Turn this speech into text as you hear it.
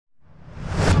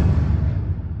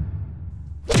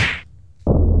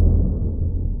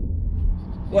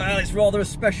Well, it's rather a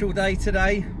special day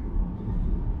today.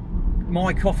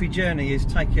 My coffee journey is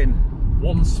taking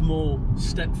one small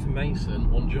step for Mason,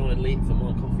 one giant leap for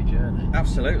my coffee journey.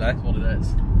 Absolutely. That's what it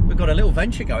is. We've got a little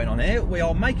venture going on here. We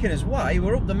are making us way.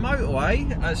 We're up the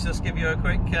motorway. Let's just give you a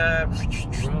quick...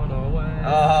 Run away.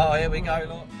 Oh, here we go,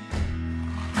 look.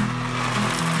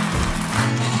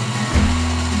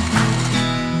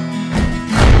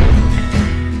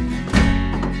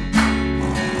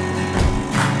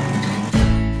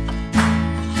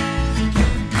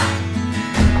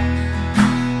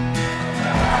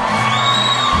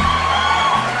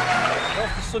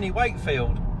 Sunny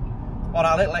Wakefield on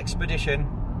our little expedition.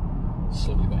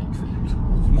 Sunny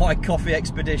Wakefield. My coffee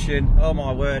expedition. Oh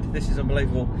my word, this is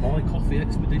unbelievable. My coffee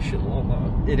expedition, I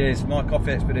like that. It is, my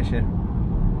coffee expedition.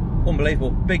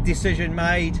 Unbelievable. Big decision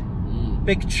made.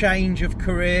 Big change of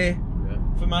career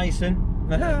for Mason.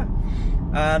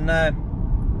 And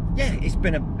yeah, it's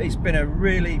been a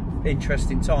really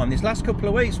interesting time. These last couple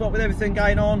of weeks, what with everything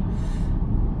going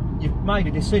on, you've made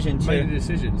a decision to... Made a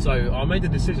decision. So I made the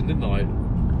decision, didn't I?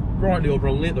 Rightly or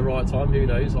wrongly, at the right time, who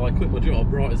knows? I quit my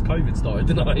job right as COVID started,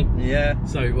 didn't I? Yeah.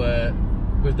 So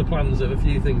with the plans of a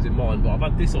few things in mind, but I've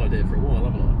had this idea for a while,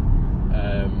 haven't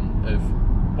I?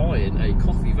 Of buying a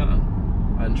coffee van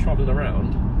and travelling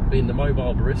around, being the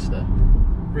mobile barista,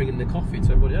 bringing the coffee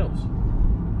to everybody else.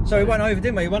 So we went over,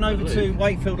 didn't we? We went over to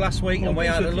Wakefield last week and we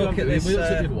had a look at this. We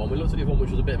looked at the other one. We looked at the other one, which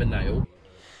was a bit of a nail.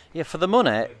 Yeah, for the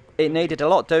money, it needed a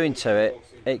lot doing to it.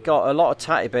 It got a lot of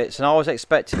tatty bits, and I was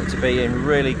expecting it to be in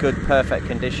really good, perfect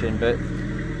condition, but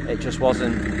it just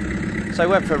wasn't. So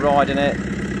we went for a ride in it.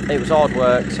 It was hard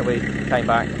work, so we came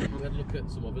back. We had a look at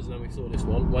some others, and then we saw this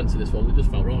one. Went to this one. It just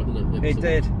felt right, didn't it? It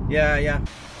did. Yeah, yeah.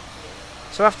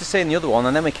 So after seeing the other one,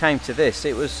 and then we came to this,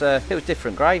 it was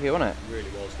different gravy, wasn't it? It really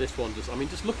was. This one just, I mean,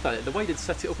 just look at it, the way they'd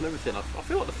set it up and everything. I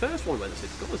feel like the first one we went to see,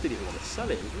 the guys didn't even want to sell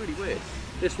it. It was really weird.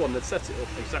 This one, they'd set it up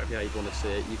exactly how you'd want to see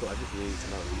it. You've got everything you need to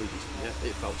know. And we just, yeah,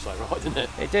 it felt so right, didn't it?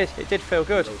 It did. It did feel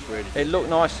good. It was really It looked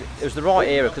nice. It was the right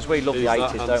era because we love the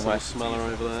 80s, don't we? Smeller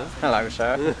over there. Hello,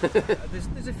 sir.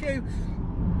 There's a few.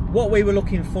 What we were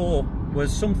looking for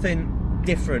was something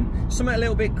different, something a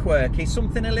little bit quirky,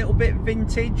 something a little bit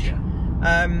vintage. Yeah.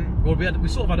 Well, we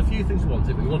sort of had a few things we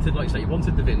wanted. We wanted, like you say, you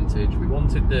wanted the vintage. We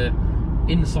wanted the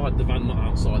inside the van, not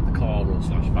outside the car or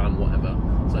slash van, whatever.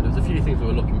 So there was a few things we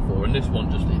were looking for, and this one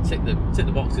just ticked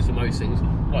the boxes for most things.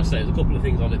 Like I say, there's a couple of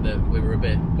things on it that we were a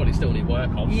bit probably still need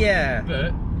work on. Yeah,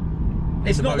 but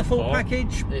it's not the full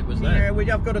package. It was there. Yeah, we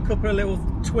have got a couple of little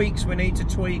tweaks we need to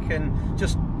tweak and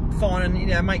just find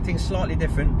and make things slightly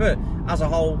different. But as a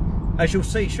whole, as you'll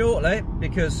see shortly,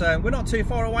 because we're not too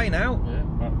far away now. Yeah.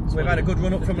 We've had a good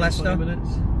run up from Leicester,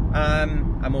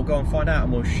 and we'll go and find out,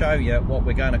 and we'll show you what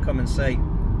we're going to come and see.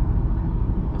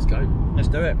 Let's go. Let's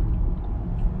do it.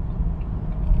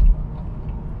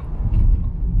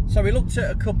 So we looked at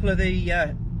a couple of the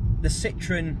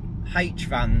Citroen H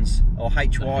vans or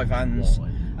HY vans,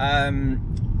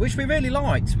 which we really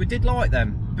liked. We did like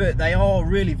them, but they are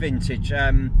really vintage.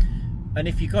 And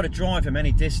if you've got to drive them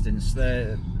any distance,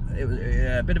 it was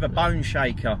a bit of a bone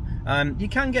shaker. You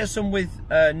can get some with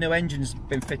new engines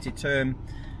been fitted to them.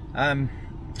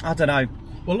 I don't know.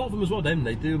 Well, a lot of them as well,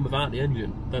 they do them without the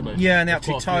engine, don't they? Yeah, and they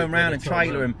actually tow them around and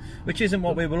trailer them, which isn't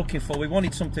what we were looking for. We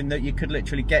wanted something that you could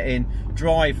literally get in,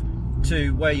 drive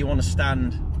to where you want to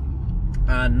stand,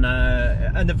 and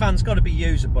the van's got to be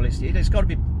usable. It's got to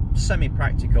be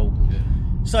semi-practical. Yeah.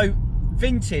 So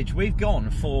vintage, we've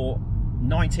gone for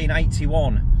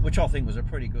 1981, which I think was a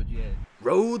pretty good year.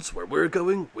 Roads where we're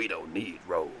going, we don't need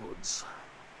roads.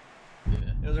 Yeah.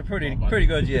 It was a pretty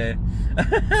good year.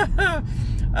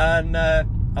 And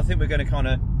I think we're going to kind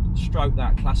of stroke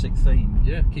that classic theme.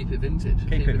 Yeah, keep it vintage.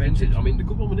 Keep it vintage. I mean, the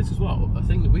good one with this as well, a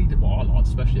thing that we did, what I liked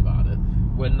especially about it,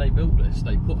 when they built this,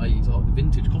 they put a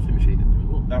vintage coffee machine in there as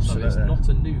well. Absolutely. So it's not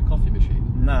a new coffee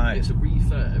machine. No. It's a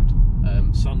refurbed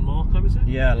San Marco, is it?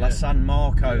 Yeah, La San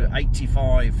Marco,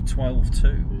 85 12 2.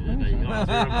 Yeah, there you go. I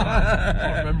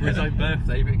can't remember his own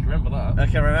birthday, but you can remember that. I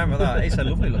can remember that. It's a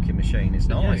lovely looking machine. It's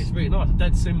nice. Yeah, it's really nice.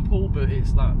 Dead simple, but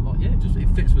it's that, like, yeah, just it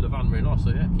fits with the van really nice.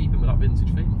 So yeah, keep him with that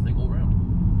vintage theme, I think, all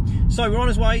round. So we're on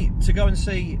his way to go and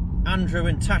see Andrew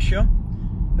and Tasha,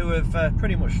 who have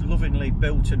pretty much lovingly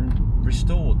built and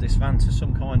restored this van to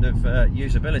some kind of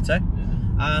usability.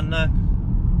 Yeah. And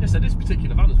yeah, so this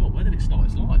particular van as well, where did it start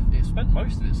its life? It spent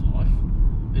most of its life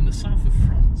in the south of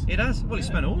France. It has. Well, it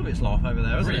spent all of its life over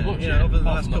there, hasn't it? Much, yeah, over the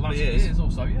last couple of years.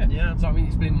 Also, yeah. Yeah. So I mean,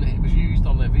 it was used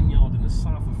on their vineyard in the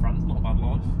south of France. Not a bad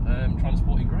life.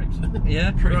 Transporting grapes.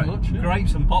 Yeah, pretty much. Yeah.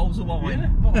 Grapes and bottles of wine. Yeah,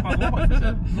 not a bad life, is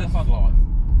it? Not a bad life.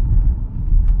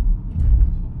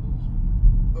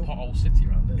 pothole city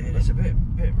around here. It's a bit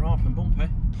rough and bumpy.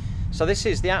 So this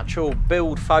is the actual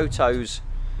build photos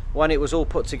when it was all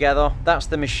put together. That's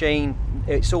the machine.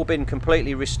 It's all been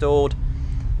completely restored,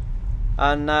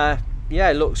 and yeah,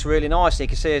 it looks really nice. You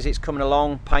can see as it's coming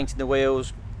along, painting the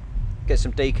wheels, get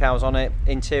some decals on it.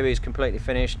 Interior is completely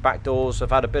finished. Back doors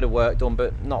have had a bit of work done,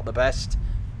 but not the best.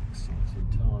 Exciting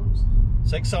times.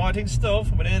 It's exciting stuff.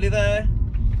 We're nearly there.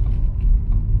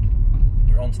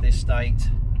 We're onto the estate,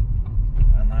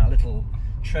 and our little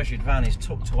treasured van is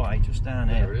tucked away just down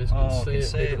here. There it is. Oh, can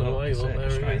see it. Look, Away. Look,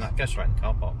 there it is. Go straight in the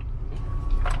car park.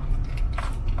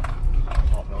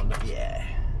 Right behind us. Yeah.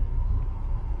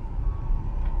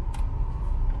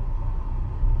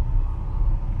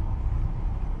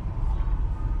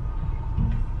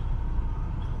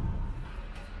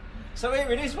 So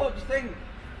here it is. What do you think?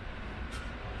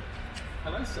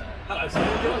 Hello, sir. Hello, sir.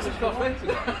 Would you like some coffee?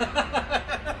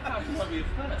 How can I be of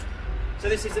help? So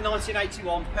this is the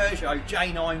 1981 Peugeot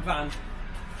J9 van.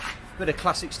 Bit of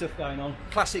classic stuff going on.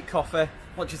 Classic coffee.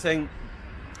 What do you think?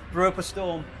 Brew up a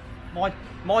storm.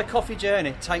 My coffee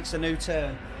journey takes a new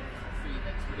turn.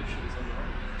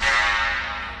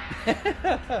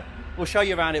 We'll show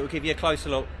you around it. We'll give you a closer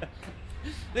look.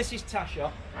 This is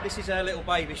Tasha. This is her little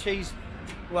baby. She's,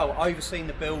 well, overseen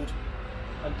the build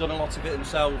and done a lot of it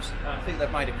themselves. I think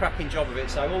they've made a cracking job of it,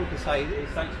 so all we can say is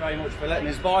thanks very much for letting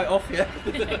us buy it off you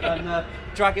and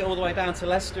drag it all the way down to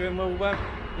Leicester, and we'll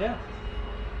yeah,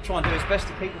 try and do its best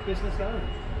to keep the business going.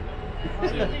 You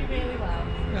do really well.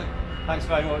 Thanks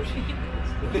very much.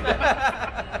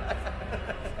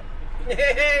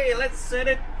 Hey, let's set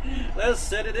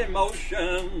it in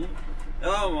motion.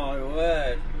 Oh my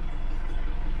word.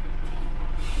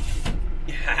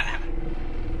 Yeah.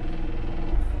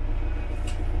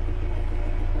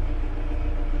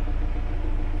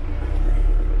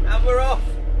 And we're off.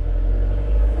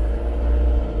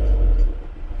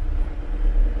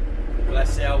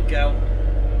 Bless the old girl.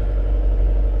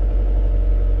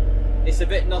 It's a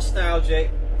bit nostalgic.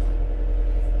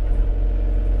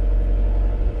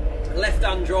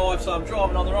 Left-hand drive, so I'm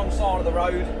driving on the wrong side of the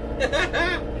road.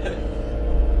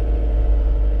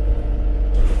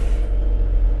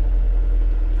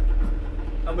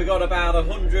 And we got about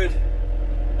 100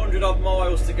 odd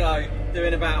miles to go,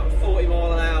 doing about 40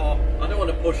 mile an hour. I don't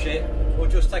want to push it, we'll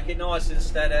just take it nice and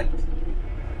steady.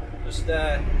 Just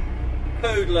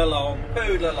poodle along,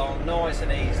 nice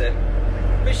and easy.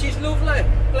 But she's lovely,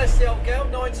 bless the old girl,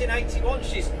 1981,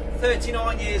 she's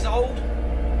 39 years old.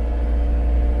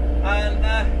 And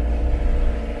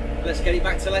let's get it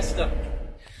back to Leicester.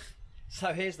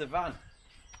 So here's the van,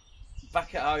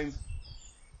 back at home.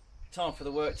 Time for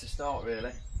the work to start,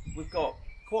 really. We've got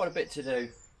quite a bit to do.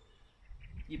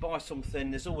 You buy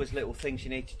something, there's always little things you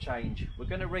need to change. We're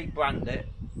going to rebrand it,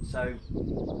 so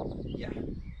yeah,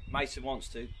 Mason wants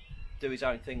to do his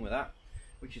own thing with that,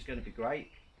 which is going to be great.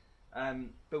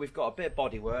 But we've got a bit of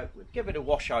body work. We'll give it a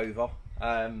wash over,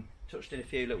 touched in a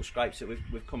few little scrapes that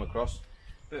we've come across,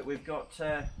 but we've got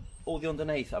all the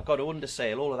underneath. I've got to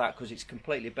underseal all of that because it's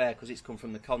completely bare, because it's come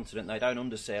from the continent. They don't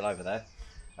underseal over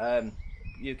there.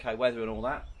 UK weather and all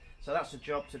that, so that's a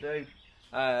job to do.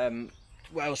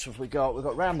 What else have we got? We've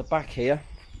got round the back here.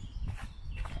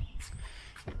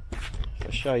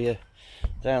 I'll show you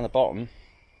down the bottom.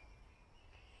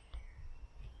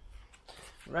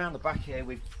 Round the back here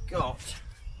we've got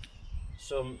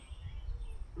some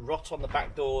rot on the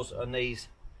back doors and these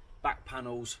back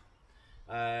panels,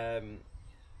 so I'm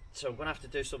going to have to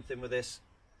do something with this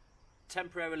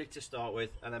temporarily to start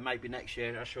with, and then maybe next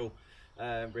year I shall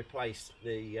replace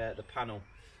the panel.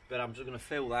 But I'm just going to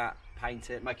fill that, paint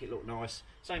it, make it look nice.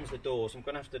 Same as the doors. I'm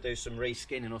going to have to do some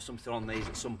reskinning or something on these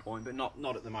at some point, but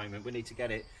not at the moment. We need to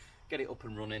get it up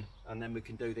and running, and then we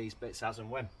can do these bits as and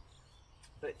when.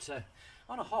 But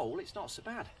on a whole, it's not so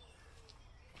bad.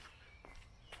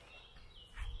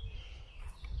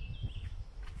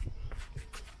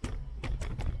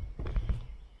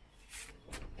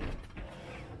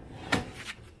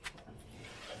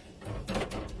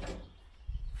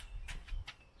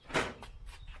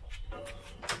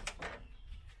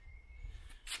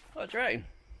 What a drone.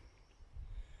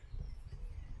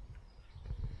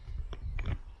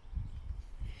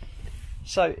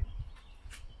 So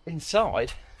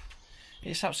inside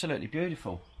it's absolutely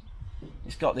beautiful.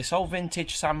 It's got this old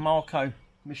vintage San Marco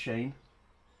machine,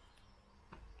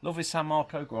 lovely San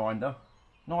Marco grinder,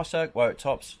 nice oak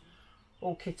worktops,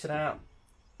 all kitted out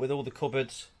with all the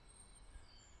cupboards,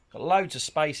 got loads of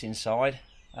space inside,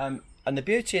 and the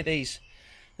beauty of these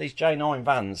J9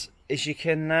 vans is you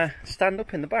can stand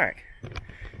up in the back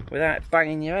without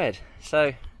banging your head.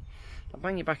 So I'll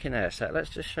bang you back in there, so let's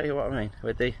just show you what I mean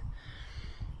with the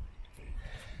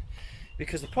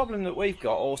because the problem that we've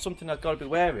got, or something I've got to be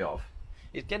wary of,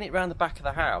 is getting it around the back of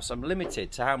the house. I'm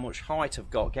limited to how much height I've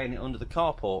got getting it under the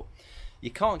carport. You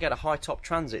can't get a high top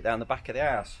transit down the back of the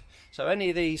house. So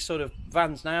any of these sort of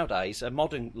vans nowadays, a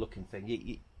modern looking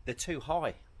thing, they're too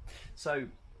high. So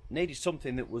needed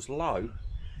something that was low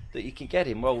that you can get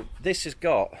in. Well, this has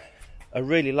got a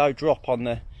really low drop on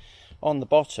the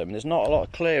bottom. There's not a lot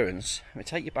of clearance. Let me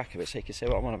take you back a bit so you can see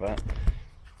what I'm on about.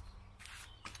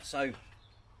 So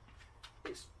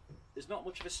there's not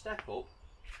much of a step up,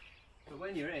 but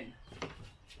when you're in,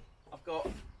 I've got,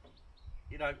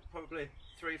 you know, probably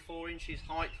 3 or 4 inches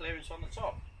height clearance on the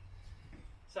top.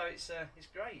 So it's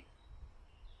great,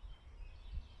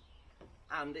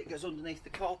 and it goes underneath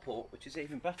the carport, which is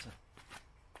even better.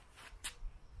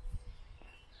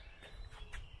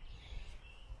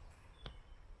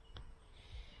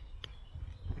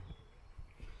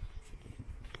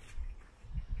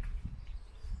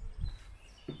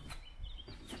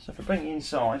 So if I bring you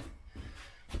inside,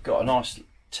 we've got a nice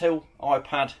till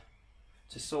iPad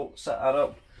to set that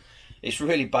up. It's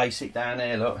really basic down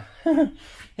here, look.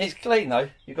 It's clean though.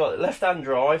 You've got left-hand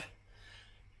drive,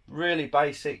 really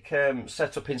basic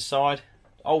setup inside,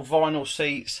 old vinyl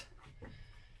seats.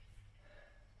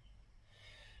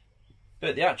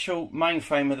 But the actual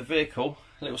mainframe of the vehicle,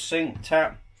 little sink,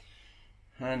 tap,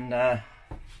 and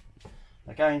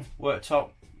again, worktop,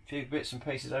 a few bits and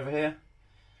pieces over here.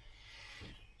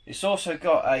 It's also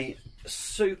got a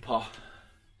super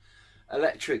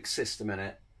electric system in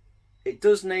it. It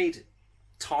does need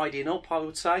tidying up, I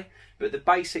would say, but the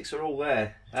basics are all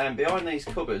there. And behind these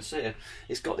cupboards here,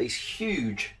 it's got these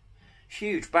huge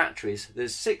batteries.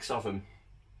 There's 6 of them,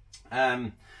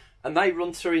 and they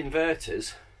run through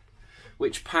inverters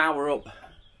which power up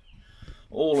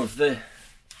all of the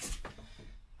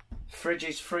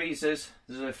fridges, freezers.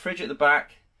 There's a fridge at the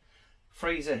back,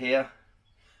 freezer here,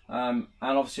 and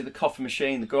obviously the coffee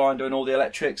machine, the grinder, and all the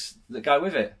electrics that go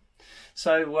with it.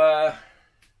 So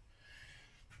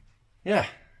yeah,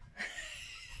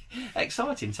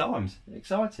 exciting times,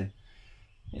 exciting.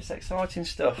 It's exciting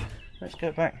stuff. Let's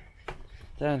go back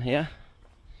down here.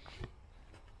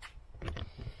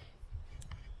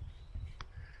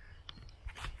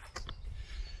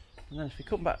 And then if we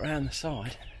come back round the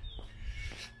side,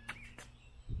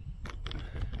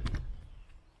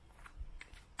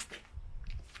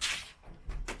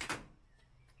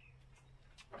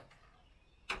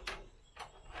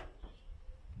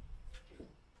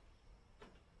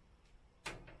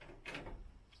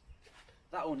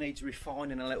 that all needs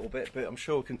refining a little bit, but I'm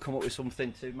sure we can come up with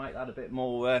something to make that a bit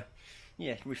more,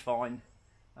 yeah, refined.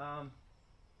 But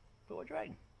what do you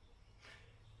reckon?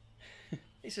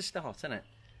 It's a start, isn't it?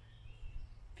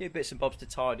 A few bits and bobs to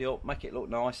tidy up, make it look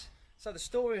nice. So the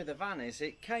story of the van is,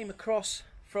 it came across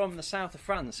from the south of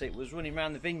France. It was running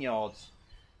around the vineyards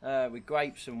with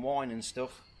grapes and wine and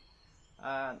stuff,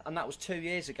 and that was 2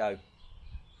 years ago.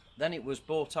 Then it was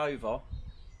brought over,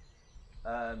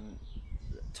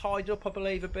 tied up, I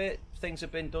believe, a bit. Things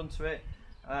have been done to it,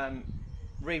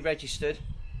 re-registered.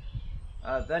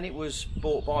 Then it was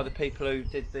bought by the people who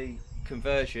did the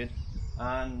conversion,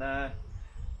 and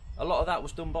a lot of that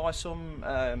was done by some,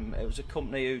 it was a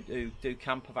company who do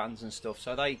camper vans and stuff,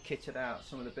 so they kitted out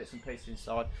some of the bits and pieces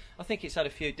inside. I think it's had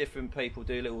a few different people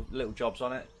do little jobs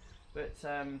on it, but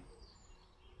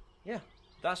yeah,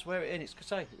 that's where it is.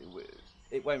 It's,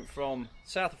 it went from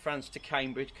south of France to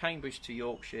Cambridge, Cambridge to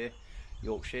Yorkshire,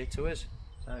 Yorkshire to us.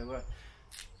 So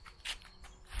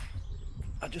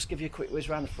I'll just give you a quick whiz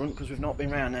around the front, because we've not been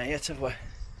round there yet, have we?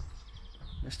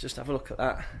 Let's just have a look at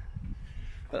that.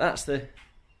 But that's the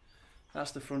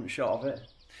front shot of it.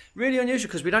 Really unusual,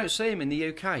 because we don't see them in the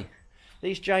UK.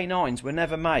 These J9s were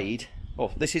never made.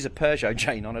 Well, this is a Peugeot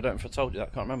J9. I don't know if I told you that.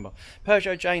 I can't remember.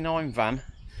 Peugeot J9 van,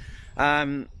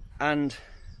 and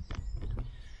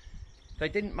they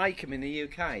didn't make them in the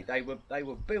UK. They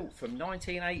were built from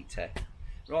 1980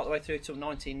 right the way through till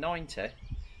 1990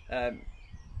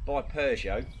 by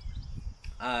Peugeot,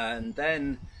 and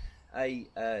then a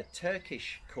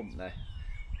Turkish company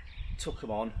took them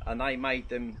on, and they made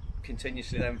them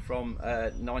continuously then from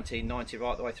 1990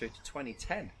 right the way through to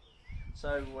 2010.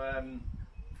 So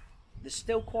there's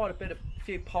still quite a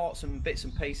few parts and bits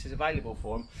and pieces available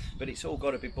for them, but it's all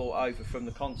got to be brought over from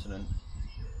the continent.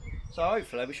 So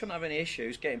hopefully we shouldn't have any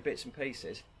issues getting bits and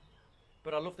pieces.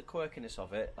 But I love the quirkiness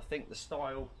of it. I think the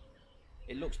style,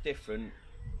 it looks different,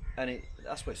 and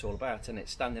that's what it's all about, isn't it?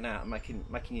 Standing out and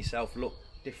making yourself look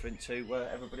different to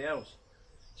everybody else.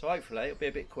 So hopefully it'll be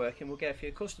a bit quirky and we'll get a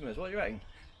few customers. What do you reckon?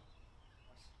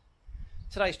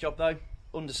 Today's job though,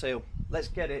 under seal. Let's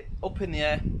get it up in the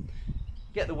air,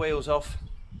 get the wheels off,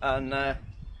 and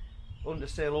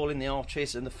underseal all in the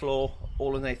arches and the floor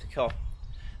all underneath the car.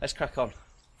 Let's crack on.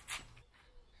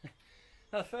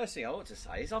 Now, the first thing I ought to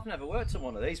say is I've never worked on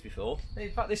one of these before.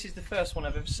 In fact, this is the first one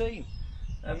I've ever seen.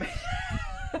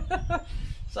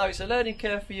 So it's a learning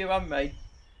curve for you and me.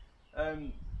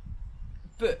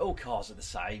 But all cars are the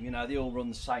same, you know, they all run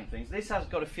the same things. This has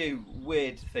got a few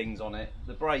weird things on it.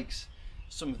 The brakes,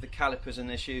 some of the calipers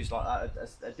and issues like that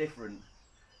are different.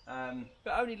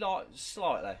 But only like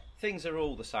slightly. Things are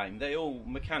all the same. They all,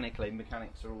 mechanics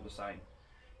are all the same.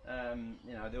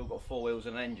 You know, they all got 4 wheels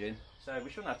and an engine, so we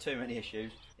shouldn't have too many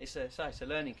issues. It's a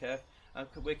learning curve.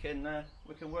 We can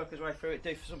work our way through it,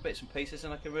 do some bits and pieces,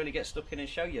 and I can really get stuck in and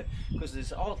show you, because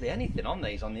there's hardly anything on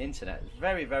these on the internet. There's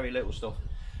very, very little stuff,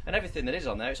 and everything that is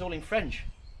on there, it's all in French.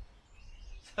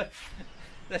 So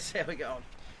let's see how we get on.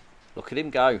 Look at him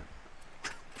go.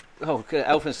 Oh,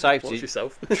 health and safety. Watch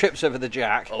yourself. Trips over the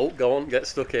jack. Oh, go on, get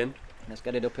stuck in. Let's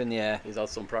get it up in the air. He's had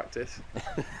some practice.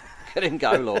 Let him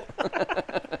go, look.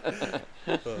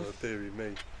 Oh, dearie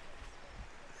me.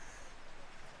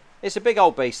 It's a big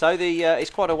old beast, though. It's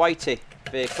quite a weighty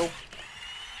vehicle.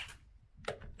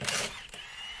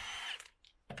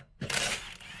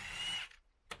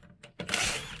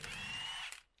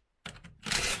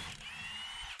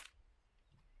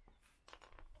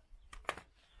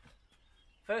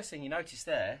 First thing you notice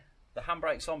there, the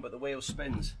handbrake's on, but the wheel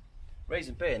spins.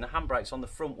 Reason being, the handbrake's on the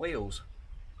front wheels.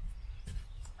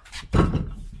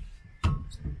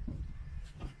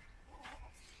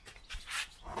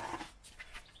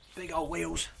 Big old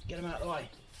wheels, get them out of the way.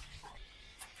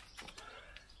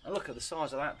 And look at the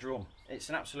size of that drum. It's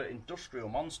an absolute industrial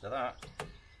monster, that.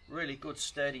 Really good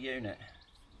sturdy unit.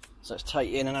 So let's take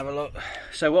you in and have a look.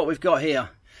 So what we've got here,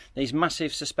 these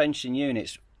massive suspension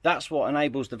units, that's what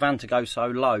enables the van to go so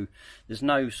low. There's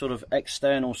no sort of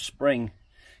external spring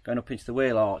going up into the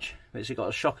wheel arch. But it's got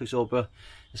a shock absorber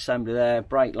assembly there,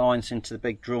 brake lines into the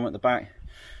big drum at the back.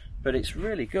 But it's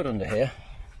really good under here.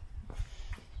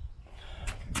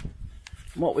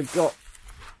 What we've got,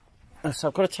 so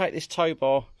I've got to take this tow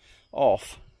bar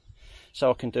off so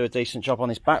I can do a decent job on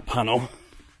this back panel.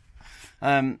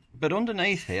 But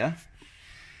underneath here,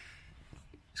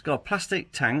 it's got a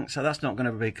plastic tank, so that's not going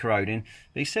to be corroding.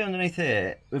 But you see underneath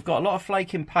here, we've got a lot of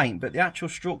flaking paint, but the actual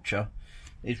structure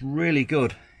is really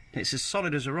good. It's as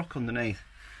solid as a rock underneath.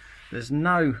 There's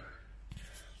no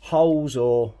holes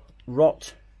or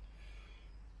rot.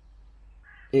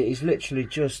 It is literally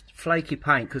just flaky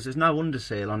paint, because there's no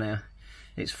underseal on here.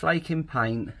 It's flaking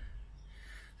paint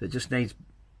that just needs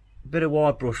a bit of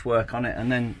wire brush work on it,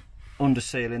 and then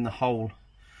undersealing the whole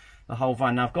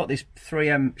van. Now I've got this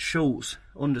 3M Schultz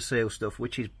underseal stuff,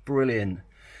 which is brilliant.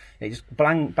 It just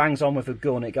bangs on with a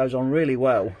gun. It goes on really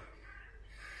well.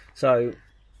 So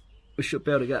we should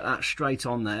be able to get that straight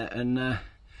on there and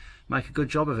make a good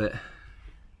job of it.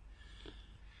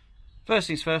 First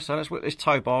things first, so let's whip this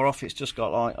tow bar off. It's just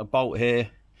got like a bolt here,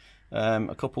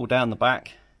 a couple down the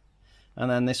back, and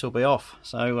then this will be off.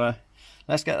 So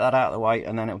let's get that out of the way,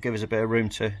 and then it'll give us a bit of room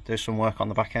to do some work on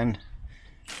the back end.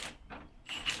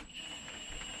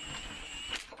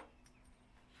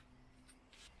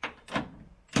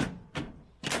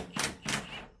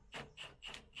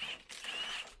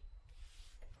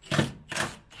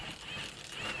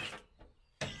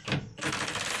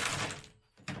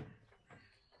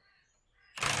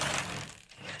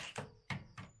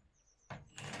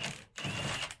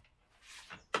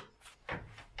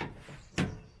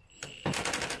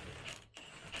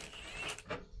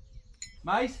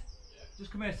 Mate,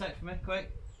 just come here a sec for me,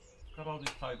 quick. Grab hold of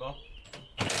this tow bar.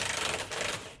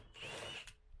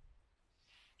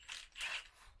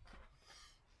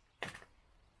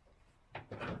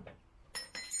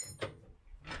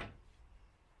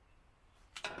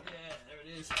 Yeah, there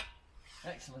it is.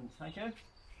 Excellent, thank you.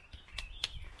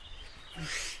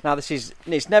 Now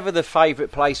it's never the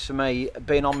favourite place for me,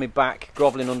 being on my back,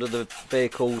 grovelling under the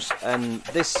vehicles, and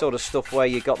this sort of stuff where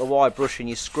you've got the wire brush and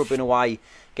you're scrubbing away,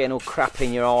 getting all crap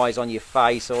in your eyes, on your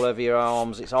face, all over your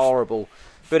arms. It's horrible.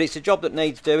 But it's a job that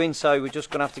needs doing, so we're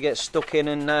just going to have to get stuck in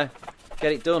and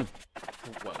get it done.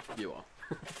 Well, you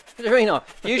are.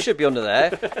 You should be under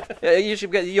there. You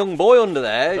should get the young boy under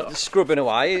there, scrubbing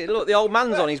away. Look, the old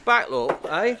man's on his back, look,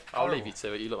 eh? I'll leave you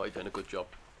to it. You look like you're doing a good job.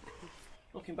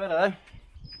 Looking better though.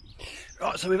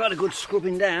 Right, so we've had a good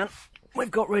scrubbing down. We've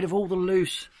got rid of all the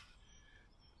loose,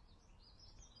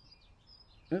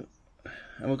 and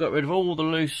we've got rid of all the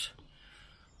loose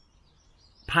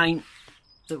paint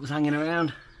that was hanging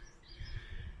around.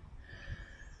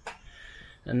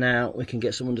 And now we can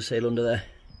get some underseal under there.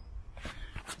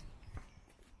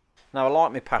 Now I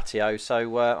like my patio, so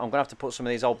I'm going to have to put some of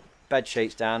these old bed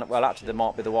sheets down. Well, actually, they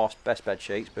might be the wife's best bed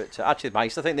sheets, but actually,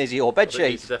 mate, I think these are your bed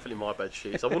sheets. These are definitely my bed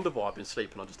sheets. I wonder why I've been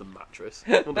sleeping on just a mattress.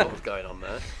 I wonder what was going on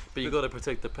there. But you've got to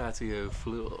protect the patio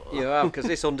floor. You have, because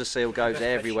this underseal goes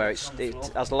everywhere.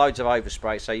 It has loads of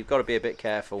overspray, so you've got to be a bit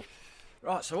careful.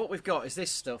 Right, so what we've got is this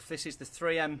stuff. This is the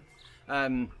 3M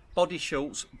body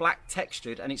shorts, black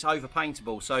textured, and it's over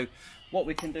paintable. So what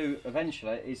we can do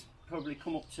eventually is probably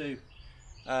come up to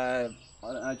I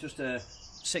don't know, just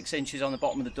 6 inches on the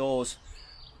bottom of the doors,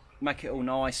 make it all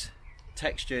nice,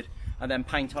 textured, and then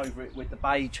paint over it with the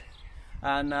beige,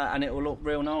 and it will look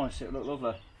real nice. It will look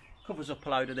lovely. Covers up a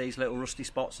load of these little rusty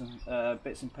spots and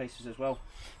bits and pieces as well.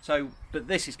 So, but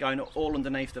this is going all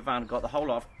underneath the van. I've got the whole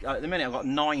lot. At the minute, I've got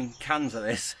 9 cans of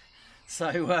this.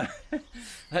 So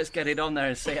let's get it on there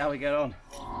and see how we get on.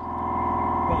 Pull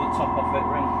the top off it,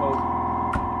 wrinkle.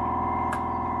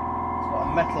 It's got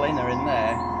a metal inner in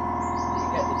there. You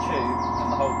get the tube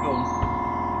and the whole gun,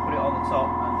 put it on the top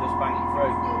and just bang it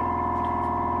through.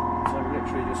 So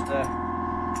literally just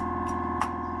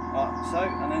like so,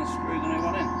 and then screw the new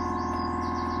one in.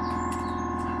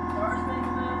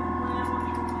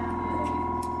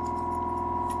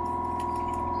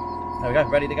 There we go,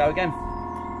 ready to go again.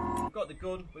 We've got the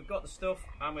gun, we've got the stuff,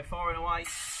 and we're firing away.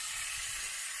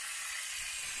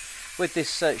 With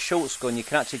this shorts gun, you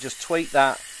can actually just tweak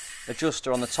that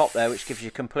adjuster on the top there, which gives you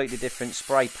a completely different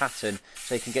spray pattern,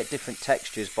 so you can get different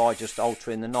textures by just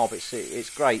altering the knob. It's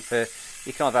great for,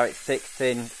 you can either have it thick,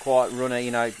 thin, quite runny,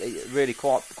 you know, really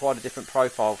quite a different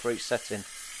profile for each setting.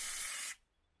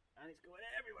 And it's going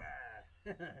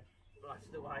everywhere.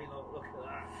 Blast away, look at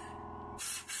that.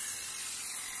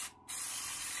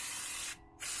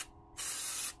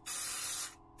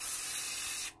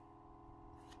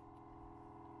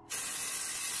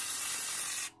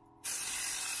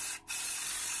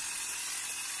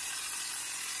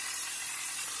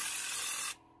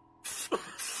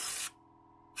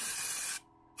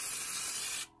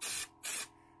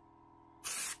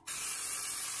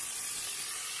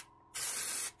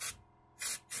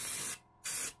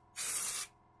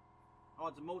 Oh,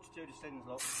 it's a multitude of things,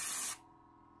 look.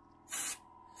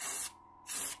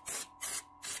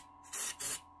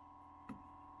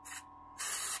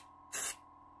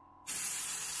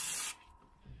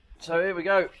 So here we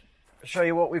go. I'll show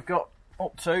you what we've got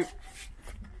up to.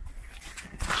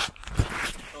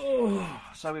 Oh,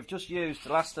 so we've just used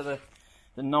the last of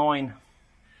the 9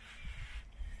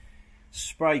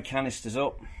 spray canisters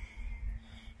up,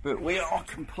 but we are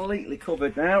completely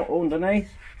covered now underneath.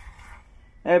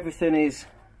 Everything is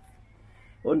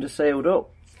under sealed up.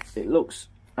 It looks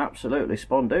absolutely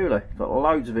spondooly. Got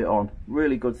loads of it on.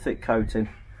 Really good thick coating,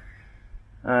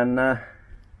 and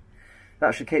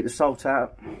that should keep the salt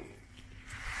out.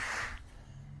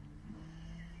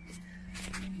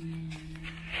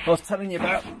 I was telling you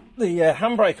about the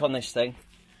handbrake on this thing.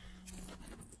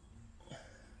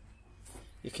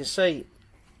 You can see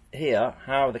here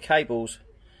how the cables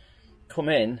come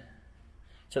in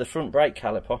to the front brake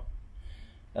caliper,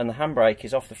 and the handbrake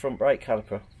is off the front brake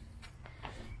caliper.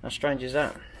 How strange is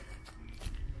that?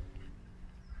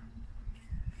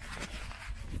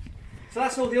 So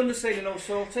that's all the undersealing all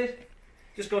sorted.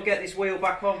 Just got to get this wheel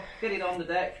back on, get it on the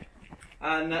deck,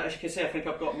 and as you can see, I think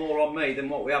I've got more on me than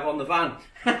what we have on the van.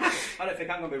 I don't think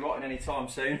I'm going to be rotting any time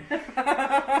soon.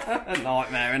 A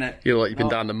nightmare, isn't it? You're like you've been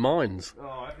down the mines.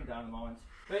 Oh, I've been down the mines.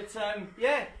 But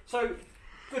yeah, so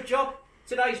good job.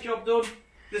 Today's job done.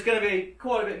 There's going to be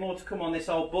quite a bit more to come on this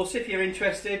old bus. If you're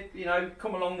interested, you know,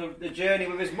 come along the journey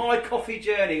with us. My coffee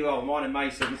journey, well, mine and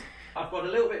Mason's. I've got a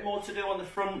little bit more to do on the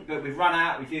front, but we've run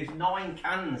out. We've used 9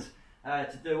 cans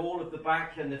to do all of the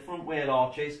back and the front wheel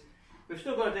arches. We've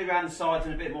still got to do around the sides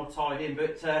and a bit more tied in,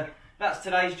 but that's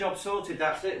today's job sorted.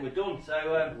 That's it, we're done. So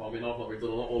well, I mean, I've not really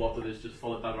done a lot. All I've done is just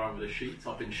followed Dad around with the sheets.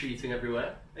 I've been sheeting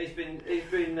everywhere. It's been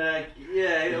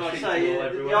yeah, like I say,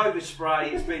 the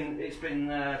overspray. It's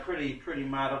been pretty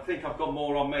mad. I think I've got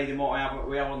more on me than what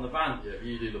we have on the van. Yeah,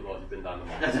 you do look like you've been down the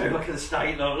mine. Look at the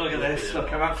state. Look at this. Yeah.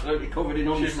 Look, I'm absolutely covered in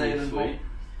undersealing.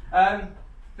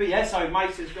 But yeah, so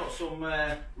Mason's got some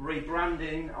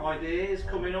rebranding ideas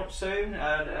coming up soon.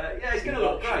 Yeah, it's going to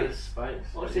look great.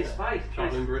 Watch this space.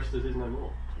 Travelling baristas is no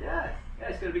more. Yeah,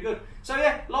 it's going to be good. So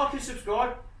yeah, like and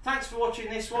subscribe. Thanks for watching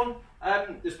this one.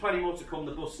 There's plenty more to come.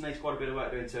 The bus needs quite a bit of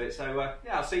work doing to it. So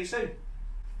yeah, I'll see you soon.